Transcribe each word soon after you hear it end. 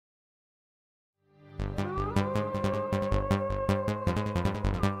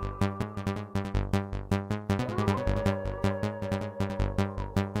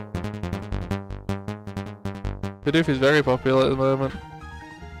Bidoof is very popular at the moment.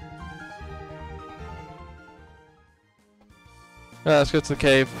 Right, let's go to the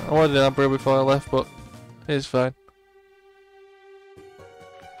cave. I wanted an Abra before I left, but it's fine.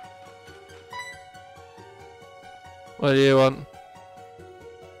 What do you want?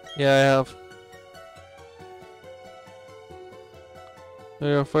 Yeah, I have.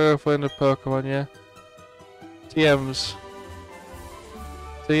 You're a find a Pokemon, yeah. TMs.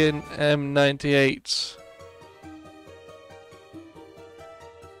 TM98s.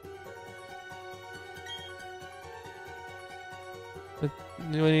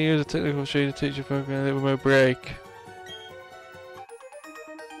 When you use a technical tree to teach your Pokemon, it will break.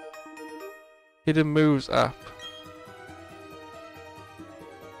 Hidden Moves app.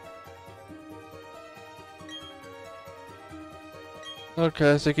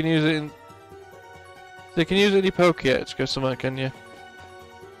 Okay, so you can use it in. So you can use it in your Pokédex or something, can you?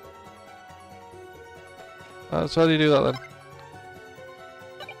 So how do you do that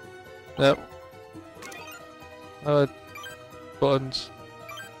then? Yep. Buttons.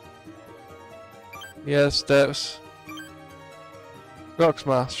 Yeah, steps. Rock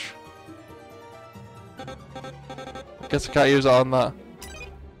Smash. Guess I can't use it on that.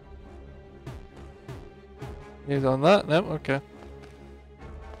 Use it on that? Nope, okay.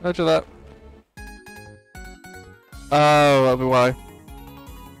 Roger that. Oh, that'll be why.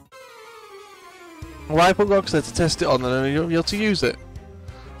 Why put rocks there to test it on then and you'll be able to use it?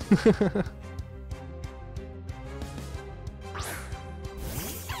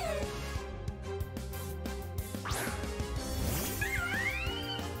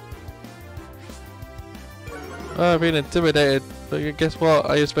 Oh, I've been intimidated, but guess what?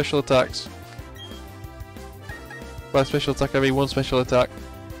 I use special attacks. By special attack I mean one special attack.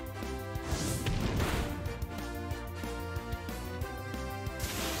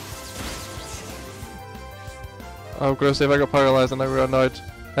 I'm gonna say if I got paralysed and I were annoyed.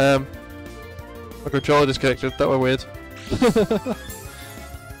 My controller disconnected, that were weird.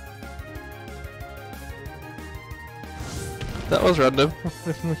 That was random.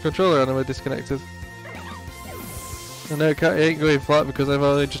 My controller randomly disconnected. I know it ain't going flat because I've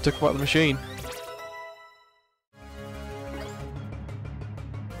only just took him out of the machine.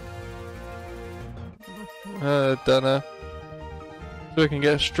 Don't know. So we can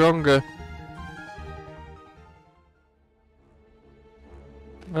get stronger.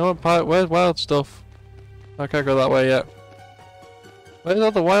 I want where's wild stuff? I can't go that way yet. Where's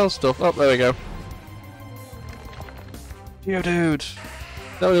all the wild stuff? Oh, there we go. Geodude!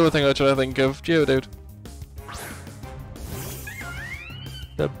 That was the other thing I was trying to think of. Geodude.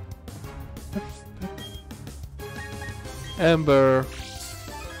 Ember.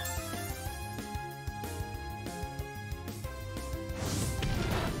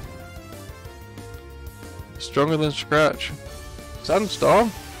 Stronger than Scratch.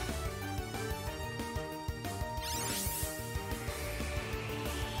 Sandstorm?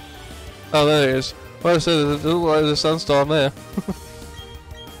 Oh, there it is. Well, I said it doesn't look like there's a sandstorm there.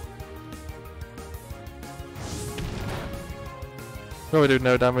 Probably do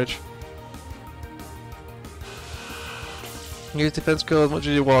no damage. Use defense skill as much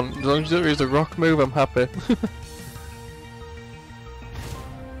as you want. As long as you don't use the rock move, I'm happy.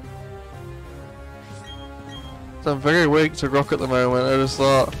 So I'm very weak to rock at the moment, I just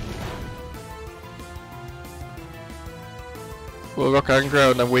thought. Well, rock and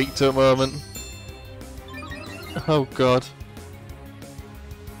ground, I'm weak to at the moment. Oh god.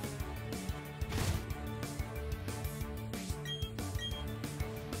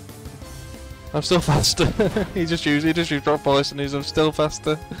 I'm still faster. he just used rock polish and I'm still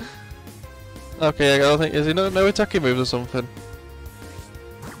faster. Okay, I don't think is he no attacking moves or something?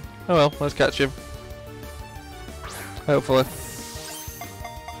 Oh well, let's catch him. Hopefully.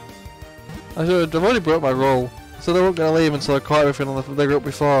 I've already broke my roll, so they weren't going to leave until I caught everything on the group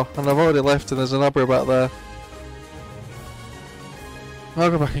before, and I've already left and there's an Abra back there. I'll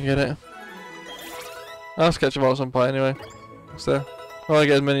go back and get it. I'll sketch him out at some point anyway. So, I want to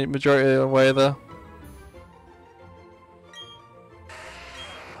get as many majority of the way there.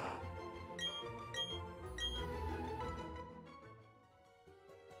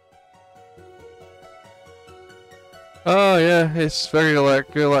 Oh yeah, it's very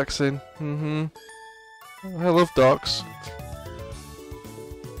relaxing. I love docks.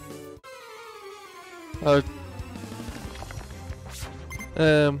 Oh.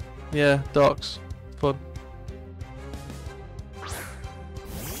 Yeah, docks. Fun.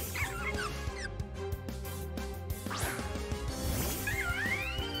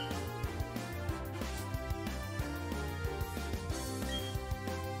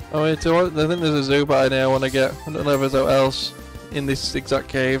 Oh wait, I think there's a Zubat in here I want to get. I don't know if there's anything else in this exact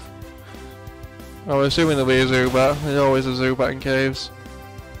cave. Oh, I'm assuming there'll be a Zubat. There's always a Zubat in caves.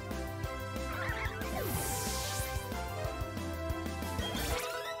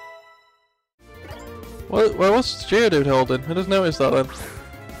 What's Geodude holding? I just noticed that then.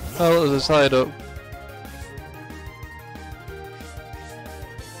 Oh, there's a side up.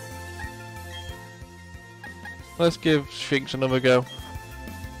 Let's give Shinx another go.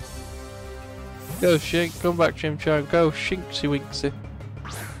 Go Shinx, come back Chimchar, go Shinxy Winxy.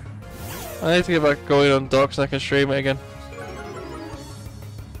 I need to get back going on docks so I can stream it again.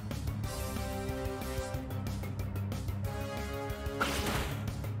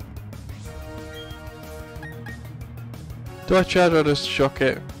 Do I charge or just shock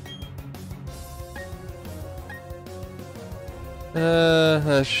it?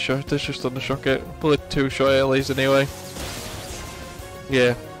 Let's just undershock it. Pull it 2-shot at least anyway.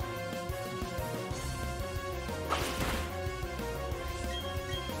 Yeah.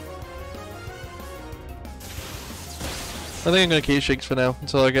 I think I'm gonna keep Shinx for now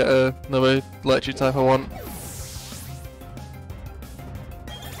until I get another electric type I want.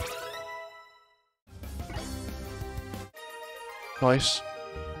 Nice.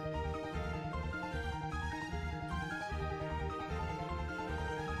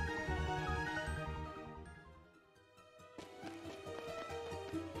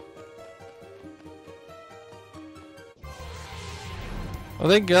 I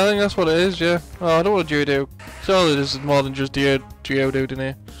think that's what it is, yeah. Oh, I don't want a Geodude. Surely this is more than just Geodude in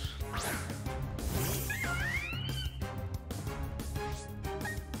here.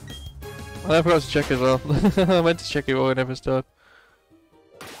 I forgot to check as well. I meant to check it when I never started.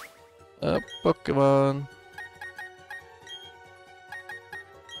 Pokemon.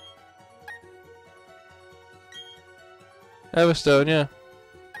 Everstone, yeah.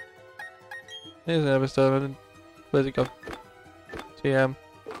 Here's an Everstone. Where's it gone? TM.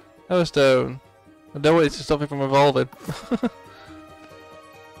 Everstone. I don't want it to stop it from evolving.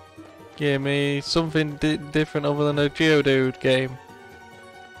 Give me something different other than a Geodude game.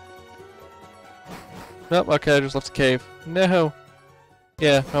 Nope, okay, I just left the cave. No!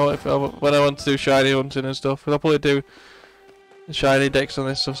 Yeah, when I want to do shiny hunting and stuff, I'll probably do shiny decks on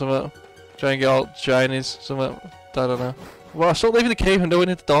this or something. Try and get all shinies, something. I don't know. Well, stop leaving the cave and going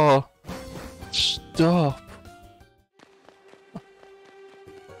in the door. Stop.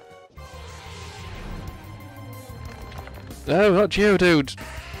 No, not Geodude.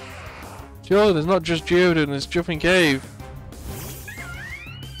 Sure, there's not just Geodude in this jumping cave.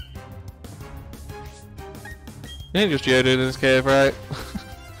 You ain't just Geodude in this cave, right?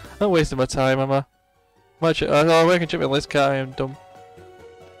 I'm not wasting my time, am I? I can check my list, can't I? I'm dumb.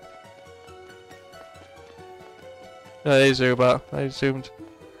 No, it is Zubat, I assumed.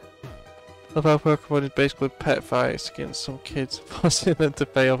 Love how Pokemon is basically pet fights against some kids, forcing them to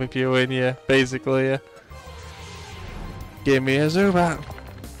pay off if you win, yeah. Basically, yeah. Give me a Zubat!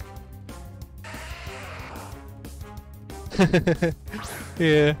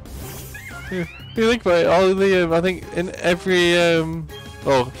 Yeah. If you think about it, all the, I think in every,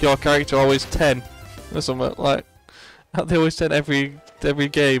 oh, your character always 10, or something, like, they always 10 every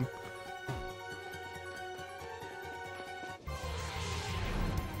game.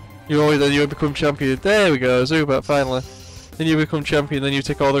 You become champion, there we go, Zubat, finally. Then you become champion, then you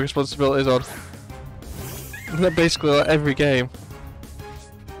take all the responsibilities on. And basically like every game.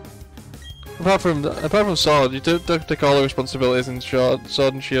 Apart from Sword, you don't take all the responsibilities in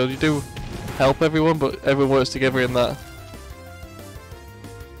Sword and Shield, you do help everyone, but everyone works together in that.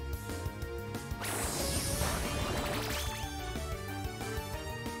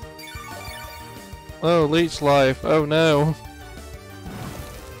 Oh, Leech Life. Oh no.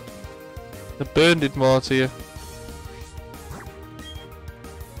 The burn did more to you.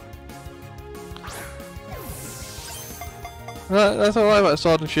 That's what I like about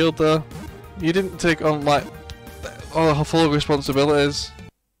Sword and Shield though. You didn't take on like all the full responsibilities.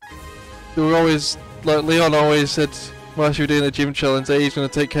 You were always, like Leon always said while you were doing the gym challenge that he's going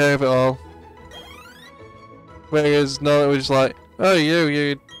to take care of it all. Whereas no, it was like, oh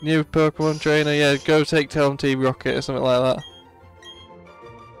you're a new Pokemon trainer, yeah, go take Team Rocket or something like that.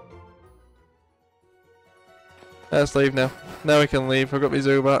 Let's leave now. Now we can leave, I've got my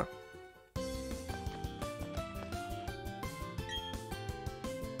Zubat.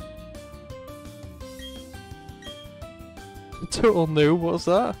 Total noob, what's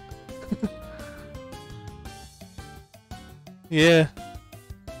that? Yeah.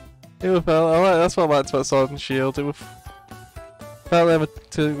 That's what I liked about Sword and Shield. Apparently I'm a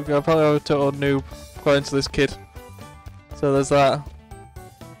total noob according to this kid. So there's that.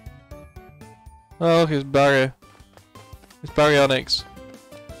 Oh, look, it's Barry. It's Baryonyx.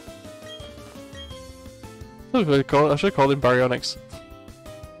 I should have called him Baryonyx.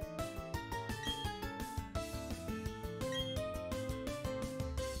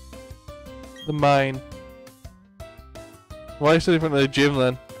 The mine. Why is it different than the gym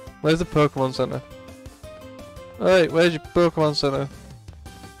then? Where's the Pokemon Center? Alright, where's your Pokemon Center?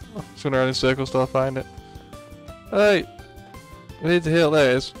 Oh, just going around in circles till I find it. Alright. We need to heal,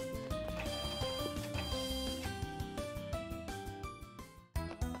 there it is.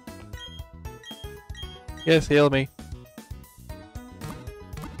 Yes, heal me.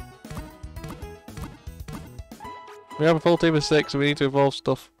 We have a full team of 6, so we need to evolve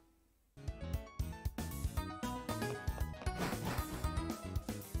stuff.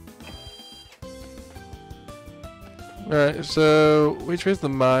 Right, so which way is the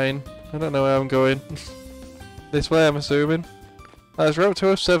mine? I don't know where I'm going. This way, I'm assuming. Oh, it's Route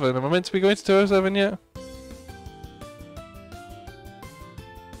 207. Am I meant to be going to 207 yet?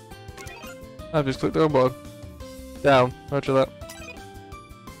 I've just clicked on one. Down. Roger that.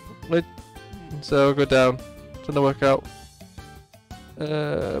 Wait. So go down. Trying to work out.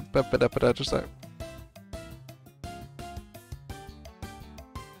 Just that.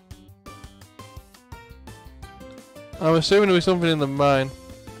 I'm assuming there'll be something in the mine.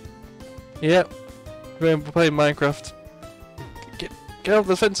 Yep. We're playing Minecraft. Get off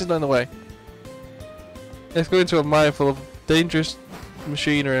the fences down the way. Let's go into a mine full of dangerous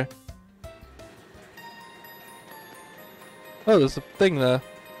machinery. Oh, there's a thing there.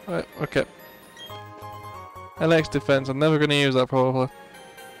 Right, okay. LX defense, I'm never going to use that probably.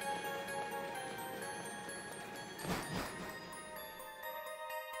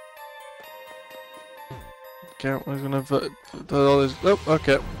 Okay, I'm going to all this. Oh,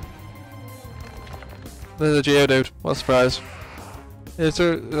 okay. There's a Geodude. What a surprise. Is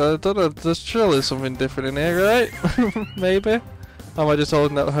there, I don't know, there's surely something different in here, right? Maybe? Or am I just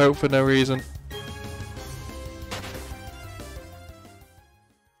holding out hope for no reason?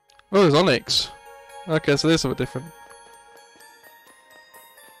 Oh, there's Onyx. Okay, so there's something different.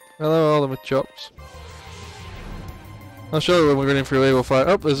 Hello, all the Machops. I'll show you when we're running through here, we'll fight.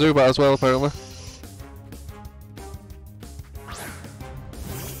 Oh, there's Zubat as well, apparently.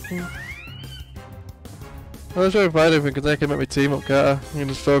 I was trying to find anything because I can make my team up, can't I? I can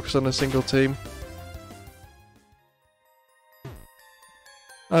just focus on a single team.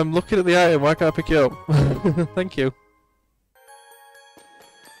 I'm looking at the item, why can't I pick it up? Thank you.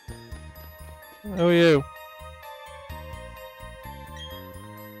 How are you?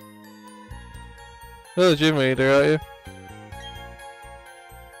 You're the gym leader, aren't you?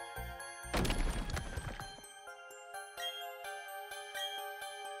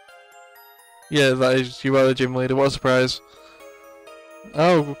 Yeah, that is, you are the gym leader, what a surprise.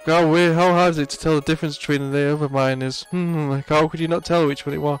 Oh, God, weird. How hard is it to tell the difference between the other miners? How could you not tell which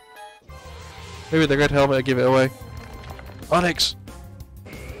one it was? Maybe the red helmet will give it away. Onyx!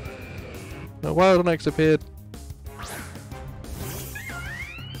 A wild Onyx appeared.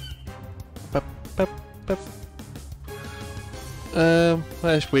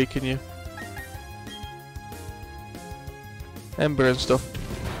 Let's weaken you. Ember and stuff.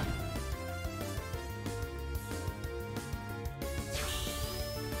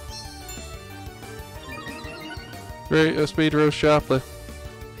 Great, speed rose sharply.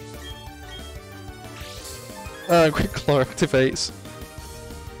 Quick claw activates.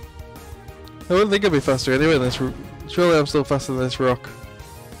 I wouldn't think I'd be faster anyway in this. Surely I'm still faster than this rock.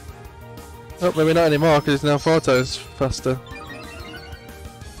 Oh, maybe not anymore because it's now 4 times faster.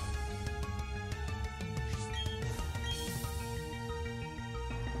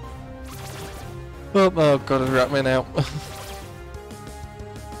 Oh god, it's wrapped me now.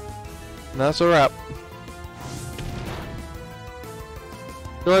 That's a wrap.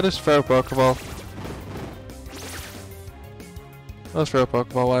 Do I just throw a Pokeball? Let's throw a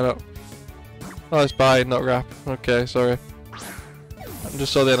Pokeball, why not? Oh, it's bind, not wrap. Okay, sorry. I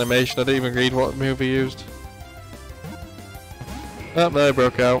just saw the animation, I didn't even read what move he used. Oh, there it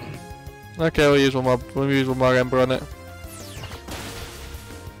broke out. Okay, we'll use one more Ember on it.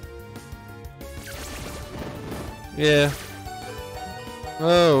 Yeah.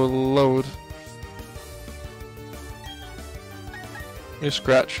 Oh, load. You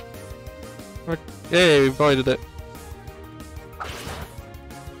scratch. Yay, we avoided it.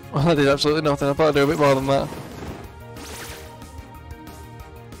 Well, I did absolutely nothing. I thought I'd do a bit more than that.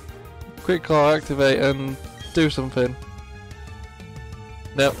 Quick claw, activate, and do something.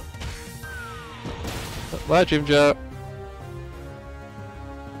 Nope. Bye, Gym Jar.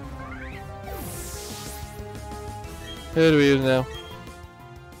 Who do we use now?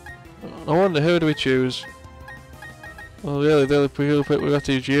 I wonder who do we choose? Well, really, the only people we got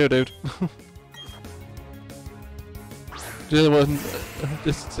to use Geodude. The other one,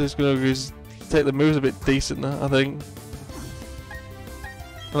 this is going to take the moves a bit decent, I think.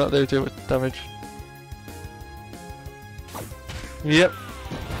 Will not do too much damage. Yep.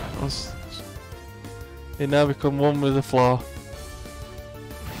 He now become one with the floor.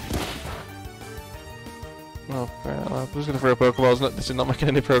 Oh, right, I'm just going to throw Pokeballs. This is not making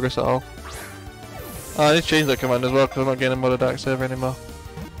any progress at all. Oh, I need to change that command as well because I'm not getting a modded Dark Saber anymore.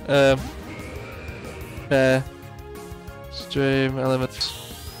 Stream elements.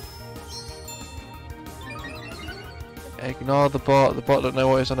 Ignore the bot. The bot don't know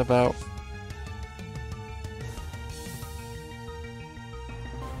what it's on about.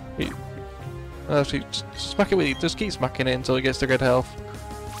 Just smack it with you. Just keep smacking it until it gets to good health.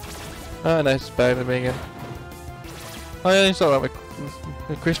 Oh, nice, better me again. Oh yeah, it's not like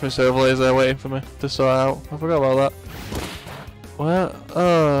the Christmas overlays there waiting for me to sort out. I forgot about that. Well,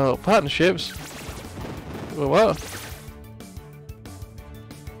 oh, partnerships. Well, what?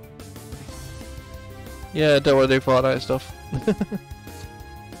 Yeah, don't want to do Fortnite stuff.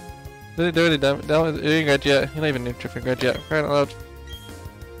 Did it do any damage? No, it ain't good yet. You're not even tripping good yet. Crying out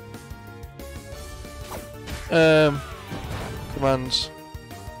loud. Commands.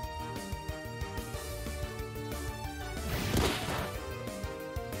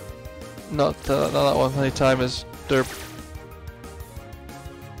 Not that one. Any timers. Derp.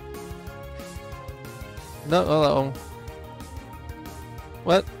 No, not that one.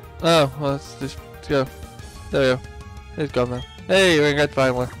 What? Oh, well, let's just go. There we go. It's gone now. Hey, we're good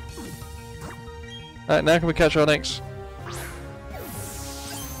finally. Alright, now can we catch Onix?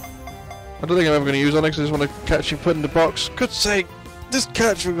 I don't think I'm ever going to use Onix, I just want to catch you put in the box. God's sake, just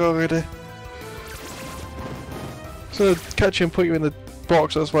catch me already. So catch you and put you in the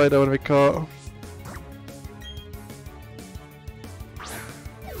box, that's why I don't want to be caught.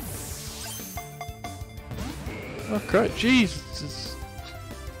 Oh crap, Jesus.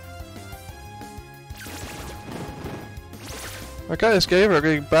 I can't escape her,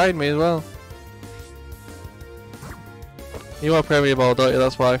 going to bind me as well. You want Premier Ball, don't you?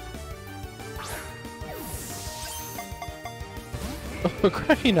 That's why. Oh,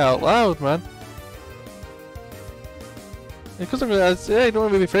 crying out loud, man. Because I'm going to, yeah, don't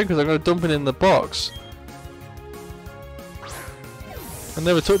want to be afraid because I'm going to dump it in the box. I'll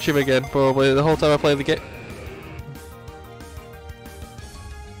never touch him again, probably, the whole time I play the game.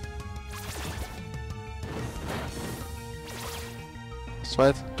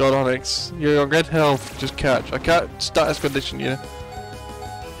 Sweat, God Onix, you're on red health, just catch. I can't status condition you.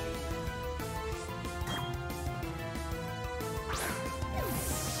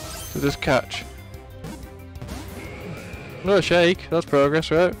 So just catch. No shake, that's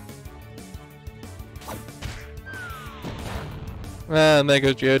progress, right? And there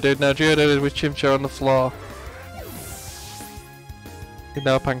goes Geodude. Now Geodude is with Chimchar on the floor. He's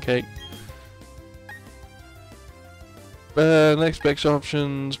now a pancake. Next best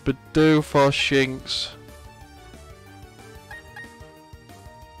options, Bidoof or Shinx.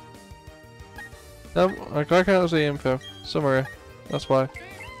 No, I can't see info. Summary, that's why.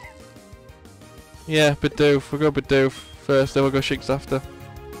 Yeah, Bidoof. We'll go Bidoof first, then we'll go Shinx after.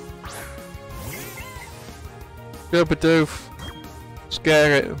 Go Bidoof.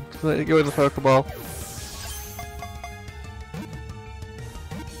 Scare it. Let it go in the Pokeball.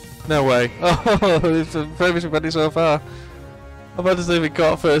 No way. Oh, it's the furthest we've got it so far. I've had to see if it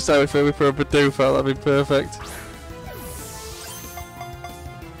got first time before we throw a Bidoof out, that'd be perfect.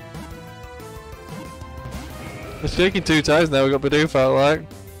 It's shaking 2 times now, we got Bidoof out, like.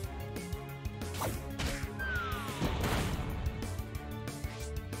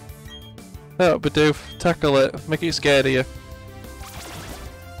 Oh, Bidoof, tackle it, make it scared of you.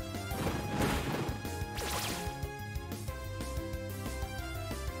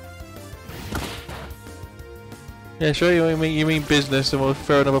 Yeah, sure you mean business and we'll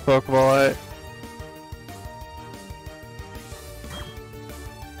throw another Pokeball at it.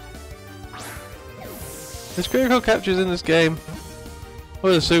 There's critical captures in this game. I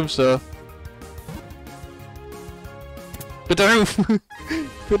would assume so. Bidoof!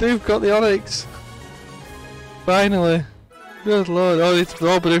 Bidoof got the Onix! Finally! Good lord, all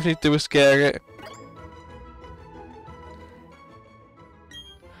Bidoof needs to do is scare it.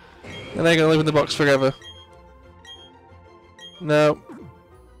 And they're gonna live in the box forever. No.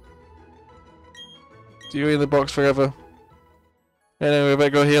 You're in the box forever. Anyway, we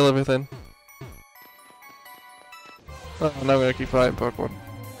better go heal everything. Oh, now I'm gonna keep fighting Pokemon.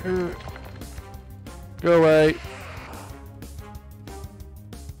 Go away.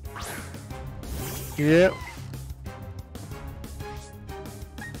 Yep.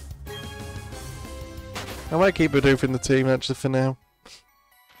 I might keep Bidoof in the team actually for now.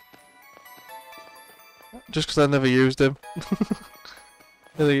 Just because I never used him. I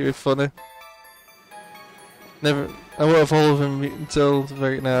think it'd be funny. Never. I won't evolve him until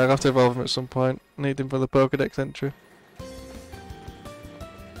very now. I'll have to evolve him at some point. Need him for the Pokédex entry.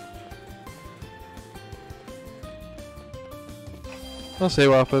 I'll see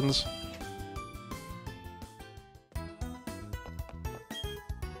what happens.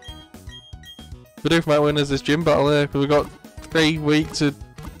 Bidoof might win as this gym battle here because we've got 3 weeks to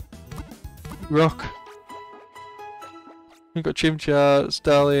rock. We've got Chimchar,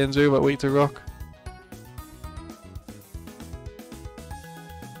 Starly and Zubat week to rock.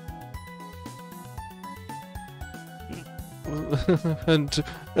 And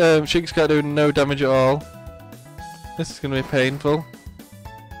Shinx can't do no damage at all. This is going to be painful.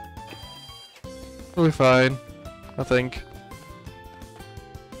 We'll be fine, I think.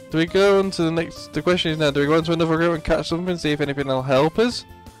 Do we go on to the next... The question is now, do we go into another room and catch something, see if anything will help us?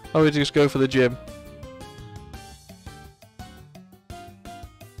 Or we just go for the gym?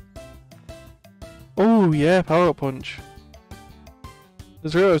 Oh yeah, Power Up Punch.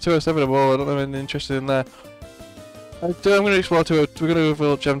 There's 207 of all, I don't have anything interested in there. I'm going to explore we're going to go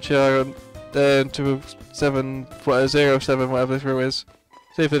for Chimchar and 207, 07, whatever this route is.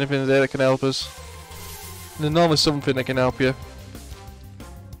 See if anything's there that can help us. There's normally something that can help you.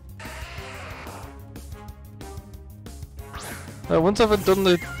 Once I've done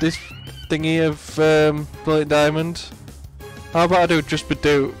this thingy of Brilliant Diamond, how about I do just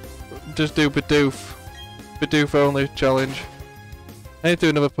Bidoof? Just do Bidoof. Bidoof only challenge. I need to do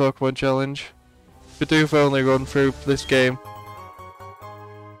another Pokemon challenge. Bidoof only run through this game.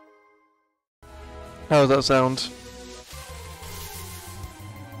 How does that sound?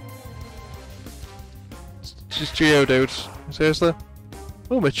 Just Geodude. Seriously?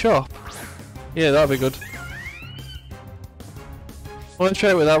 Oh, my Chop. Yeah, that'd be good. I want to try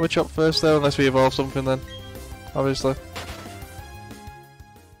it without Machop first though, unless we evolve something then. Obviously.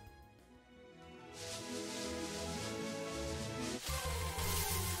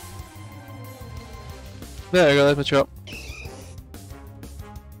 There we go, there's Machop.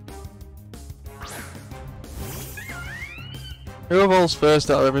 Who evolves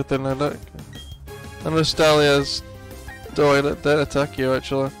first out of everything? I don't... I know Starly has... Oh, I don't attack you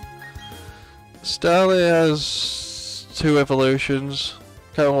actually. Starly has... 2 evolutions.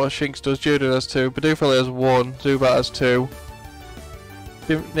 Can't remember what Shinx does. Geodude has 2. Bidoof only has 1. Zubat has 2.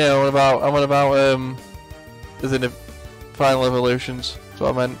 Yeah, what about? I'm on about as in the final evolutions. That's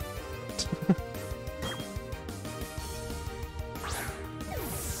what I meant.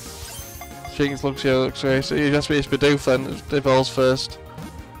 Shinx looks great. So it has to be Bidoof then. It evolves first.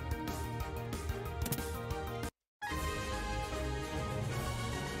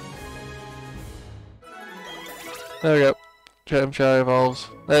 There we go. Chimchar evolves.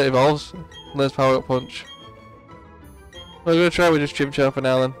 There it evolves. There's Power Up Punch. We're going to try with just Chimchar for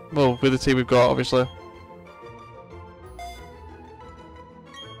now then. Well, with the team we've got, obviously.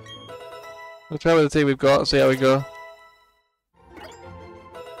 We'll try with the team we've got, see how we go.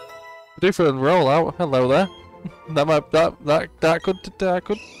 Do for a roll out. Hello there. that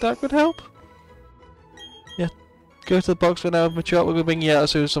could help. Yeah. Go to the box for now with Machop. We're going to bring you out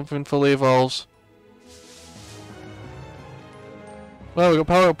as soon as something fully evolves. Well, we got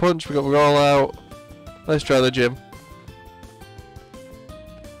Power Up Punch, we got Roll Out. Let's try the gym.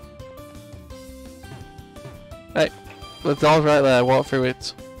 Hey, the doll's right there, walk through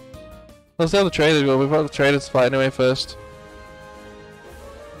it. Let's see how the trainers go, we've got the trainers to fight anyway first.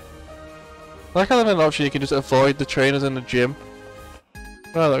 I like how they have an option you can just avoid the trainers in the gym.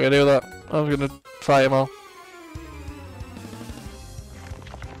 No, I'm not gonna do that. I'm gonna fight them all.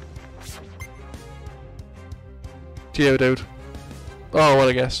 Geodude. Oh, what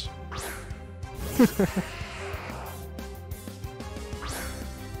a guess.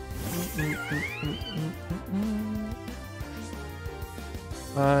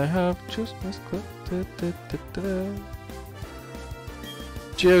 I have just misclicked.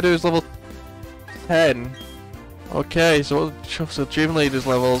 Geodude's level 10. Okay, so gym leaders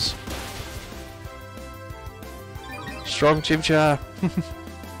levels. Strong Chimchar.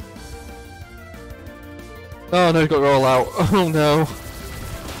 Oh no, he's got to roll out. Oh no.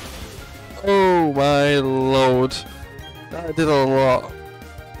 Oh my lord. That did a lot.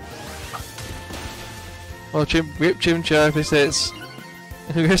 Well, rip Chimchar if this hits.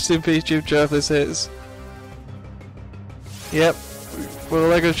 Rest in peace, Chimchar if this hits. Yep. Well,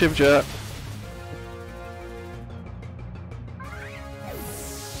 there goes Chimchar.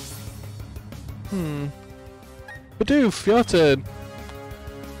 Bidoof, your turn.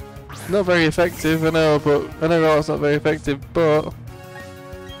 Not very effective, I know, but I know it's not very effective, but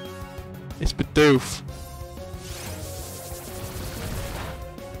it's Bidoof.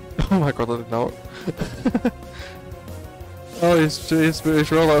 Oh my god, I did not. Oh, it's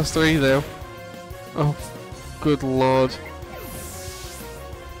rollout 3 now. Oh, good lord.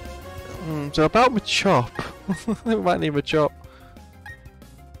 So about Machop. I think we might need Machop.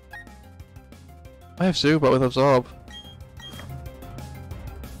 I have Zubat with Absorb.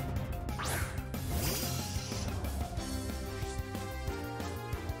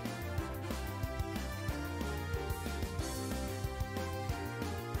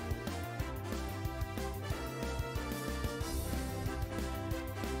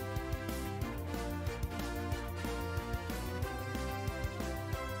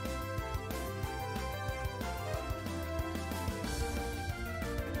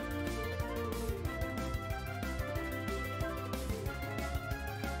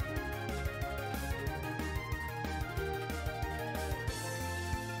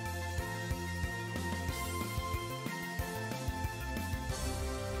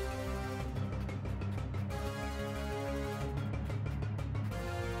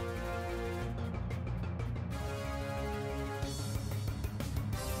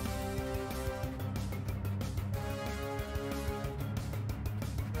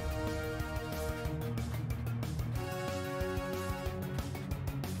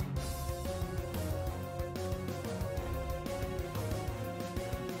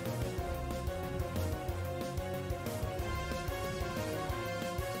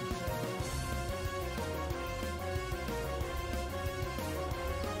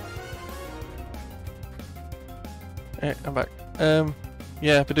 Hey, I'm back.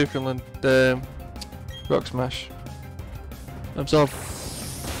 Yeah, Bidoof can learn Rock Smash. Absorb.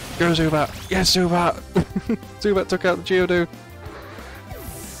 Go Zubat! Yes, Zubat! Zubat took out the Geodude.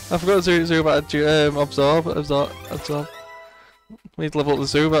 I forgot Zubat had Absorb. We need to level up the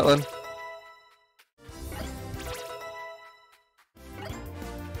Zubat then.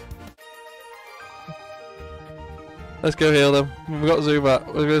 Let's go heal them. We've got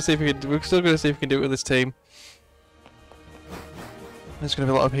Zubat. We're still gonna see if we can do it with this team. There's going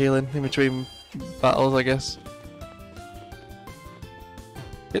to be a lot of healing in between battles, I guess.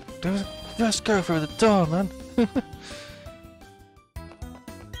 Just go through the door, man!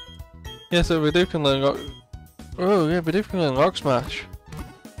 Yeah, so Bidoof can learn Rock... Oh, yeah, Bidoof can learn Rock Smash.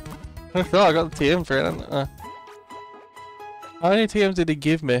 I thought I got the TM for it, didn't I? How many TMs did he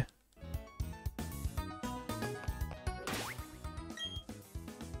give me?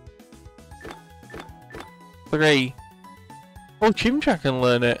 3. Oh, Chimchar can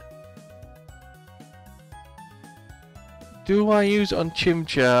learn it. Do I use it on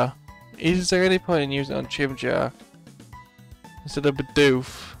Chimchar? Is there any point in using it on Chimchar instead of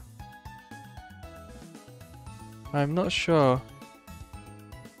Bidoof? I'm not sure.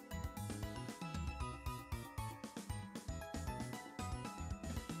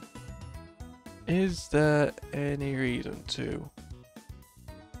 Is there any reason to?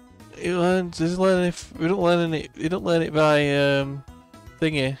 It learns. Does it learn if we don't learn it? You don't learn it by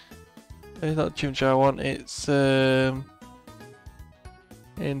thingy. It's not Chimchar I want. It's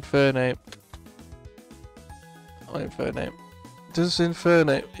Infernape. Oh, Infernape. Does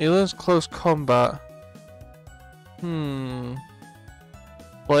Infernape? He learns close combat. Flame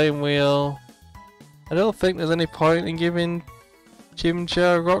Wheel. I don't think there's any point in giving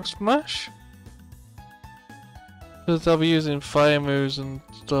Chimchar Rock Smash. Because I'll be using fire moves and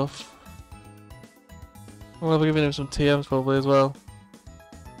stuff. I'll be giving him some TMs probably as well.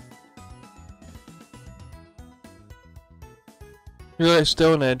 You like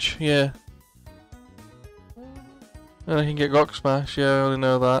Stone Edge, yeah. And I can get Rock Smash, yeah, I already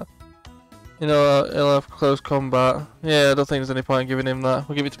know that. You know, he'll have close combat. Yeah, I don't think there's any point in giving him that.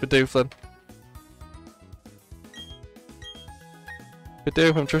 We'll give it to Bidoof then.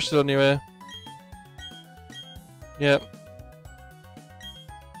 Bidoof, I'm trusted on you here. Yep.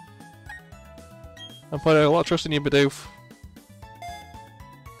 I'm putting a lot of trust in you, Bidoof.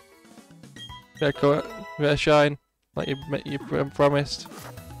 Get a cut, get a shine, like you promised.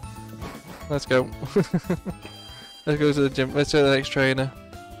 Let's go. Let's go to the gym. Let's do the next trainer.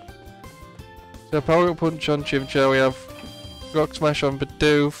 So Power Up Punch on Chimchar, we have Rock Smash on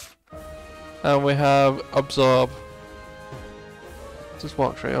Bidoof, and we have Absorb. Just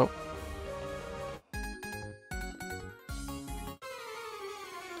walk straight up.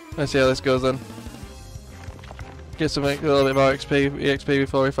 Let's see how this goes then. Get some a little bit more EXP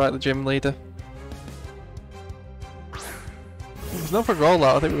before we fight the gym leader. If it's not for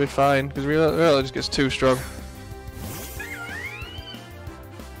rollout, I think we'll be fine, because really just gets too strong.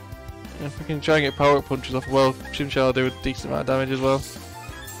 If we can try and get power-up punches off, well, Chimchar will do a decent amount of damage as well.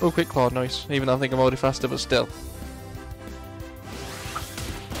 Oh, Quick Claw, nice. Even though I think I'm already faster, but still.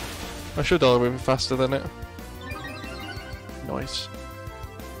 I should already be faster than it. Nice.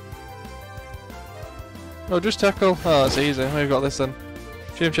 Oh, just tackle. Oh, that's easy. We've got this then.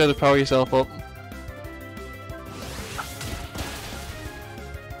 Chimchar, to power yourself up.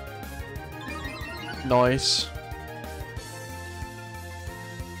 Nice.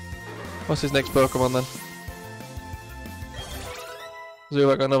 What's his next Pokemon then?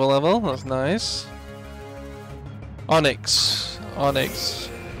 Zubat got another level, that's nice. Onix. Onix.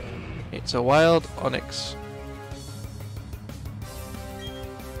 It's a wild Onix.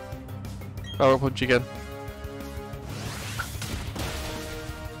 Power punch again.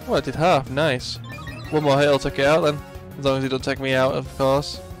 Oh, I did half, nice. One more hit will take it out then. As long as he doesn't take me out, of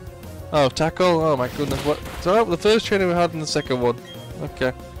course. Oh, tackle? Oh my goodness, what? So the first trainer we had and the second one.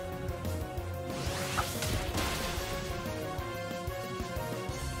 Okay.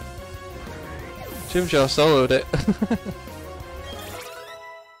 Chimchar soloed it.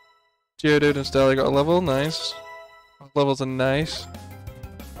 Geodude and Starly got a level, nice. Levels are nice.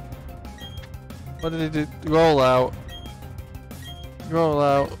 What did he do? Roll out. Roll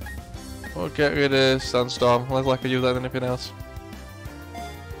out. We'll get rid of Sandstorm, less likely to use that than anything else.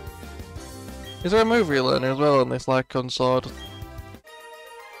 Is there a move relearner as well on this Lycon sword?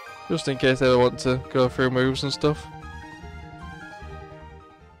 Just in case they ever want to go through moves and stuff.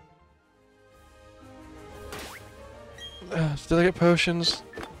 Did I get potions?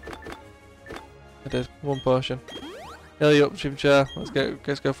 I did. One potion. Heal you up, Chimchar.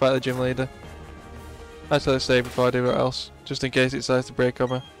 Let's go fight the gym leader. Actually, let's save before I do what else. Just in case it decides to break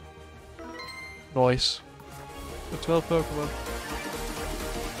on me. Nice. The 12 Pokemon.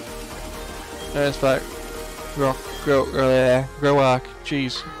 Let's fight Groark.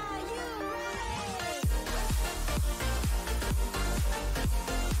 Jeez.